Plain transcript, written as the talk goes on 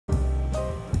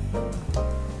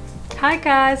Hi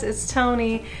guys, it's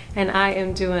Toni and I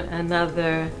am doing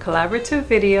another collaborative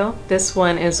video. This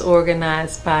one is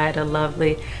organized by the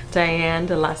lovely Dianne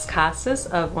de las Casas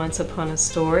of Once Upon a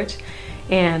Storage.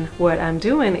 And what I'm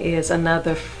doing is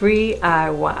another free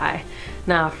IY.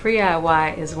 Now, free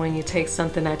IY is when you take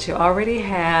something that you already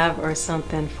have or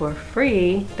something for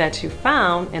free that you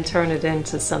found and turn it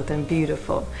into something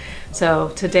beautiful. So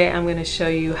today I'm going to show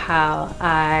you how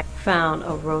I found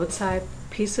a roadside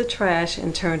piece of trash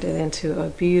and turned it into a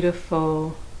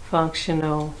beautiful,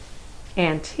 functional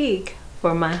antique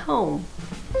for my home.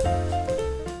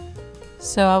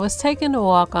 So I was taking a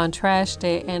walk on trash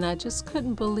day and I just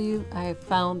couldn't believe I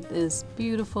found this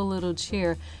beautiful little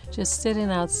chair just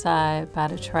sitting outside by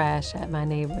the trash at my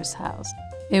neighbor's house.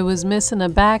 It was missing a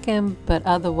back end, but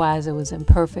otherwise it was in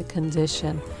perfect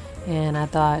condition. And I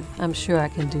thought, I'm sure I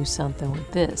can do something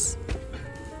with this.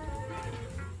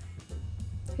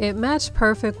 It matched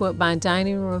perfect with my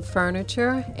dining room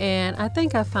furniture, and I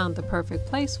think I found the perfect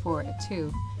place for it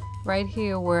too. Right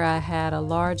here where I had a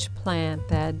large plant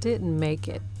that didn't make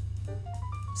it.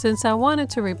 Since I wanted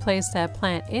to replace that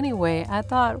plant anyway, I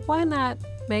thought, why not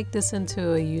make this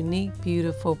into a unique,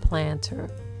 beautiful planter?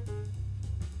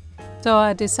 So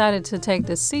I decided to take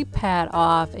the seat pad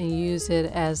off and use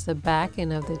it as the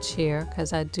backing of the chair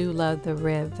because I do love the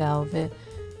red velvet.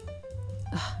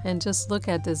 And just look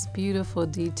at this beautiful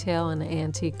detail in the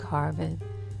antique carving.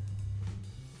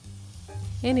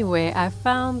 Anyway, I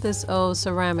found this old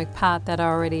ceramic pot that I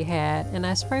already had and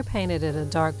I spray painted it a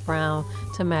dark brown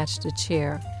to match the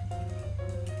chair.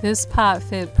 This pot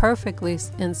fit perfectly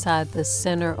inside the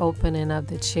center opening of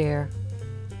the chair.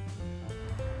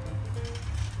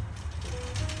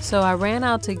 So I ran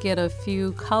out to get a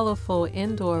few colorful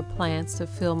indoor plants to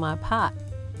fill my pot.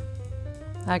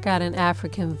 I got an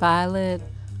African violet,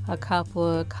 a couple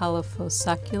of colorful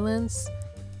succulents,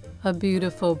 a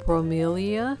beautiful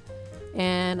bromelia,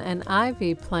 and an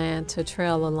ivy plant to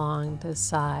trail along the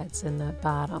sides and the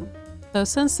bottom. So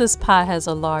since this pot has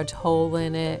a large hole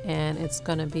in it and it's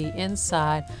going to be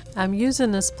inside, I'm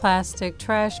using this plastic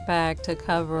trash bag to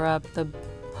cover up the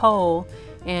hole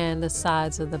and the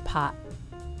sides of the pot.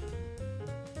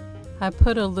 I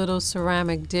put a little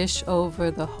ceramic dish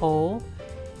over the hole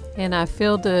and I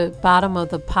filled the bottom of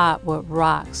the pot with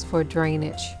rocks for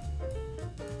drainage.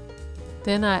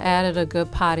 Then I added a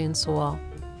good potting soil.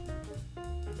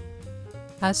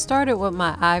 I started with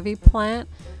my ivy plant.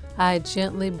 I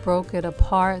gently broke it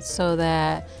apart so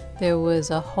that there was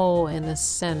a hole in the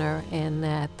center and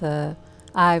that the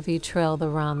ivy trailed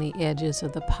around the edges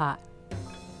of the pot.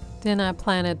 Then I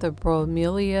planted the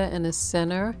bromelia in the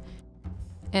center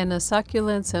and the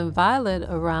succulents and violet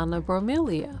around the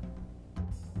bromelia.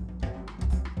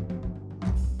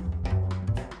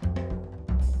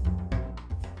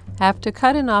 After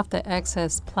cutting off the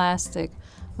excess plastic,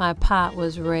 my pot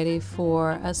was ready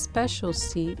for a special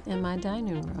seat in my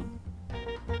dining room.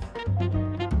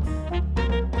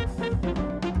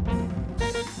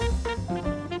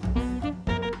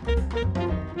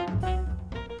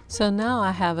 So now I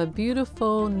have a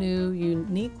beautiful, new,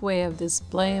 unique way of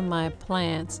displaying my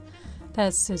plants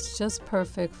that sits just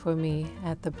perfect for me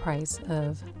at the price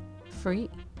of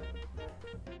free.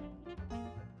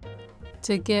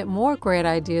 To get more great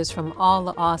ideas from all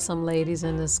the awesome ladies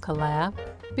in this collab,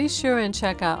 be sure and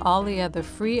check out all the other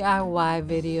free IY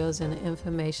videos in the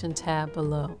information tab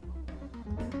below.